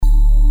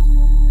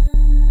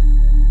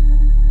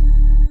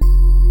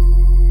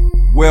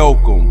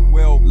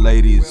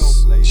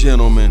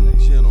gentlemen,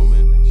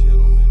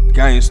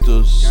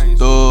 gangsters,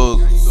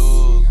 thugs,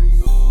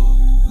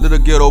 little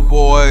ghetto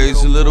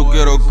boys, little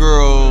ghetto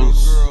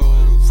girls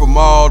from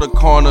all the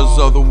corners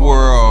of the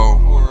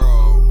world.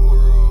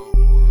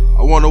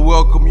 I want to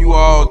welcome you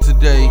all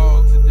today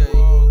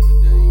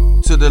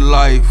to the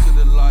life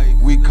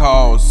we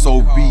call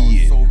So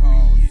Be It.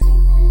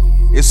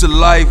 It's a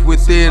life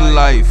within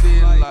life,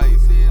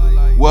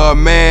 where a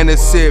man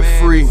is set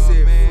free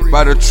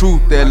by the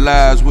truth that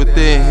lies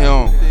within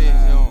him.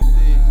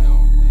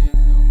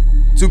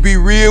 To be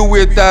real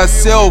with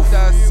thyself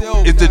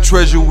is the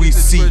treasure we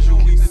seek,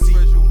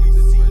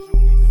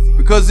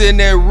 because in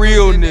that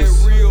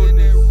realness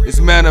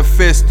is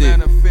manifested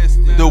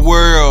the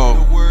world.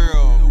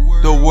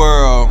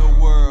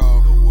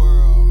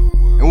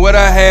 And what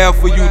I have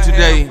for you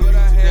today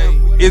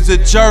is a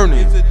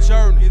journey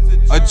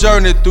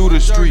through the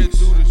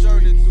streets.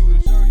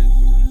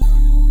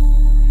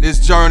 This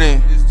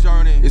journey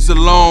is a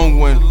long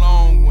one,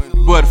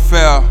 but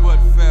fair.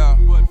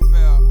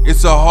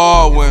 It's a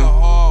hard one,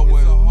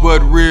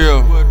 but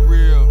real.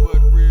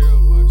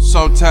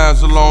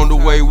 Sometimes along the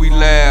way we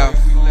laugh,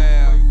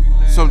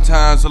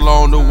 sometimes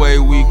along the way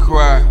we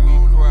cry.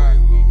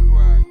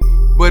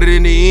 But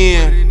in the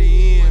end,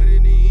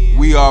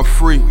 we are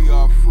free.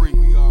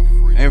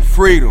 And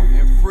freedom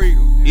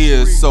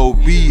is so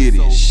be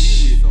it.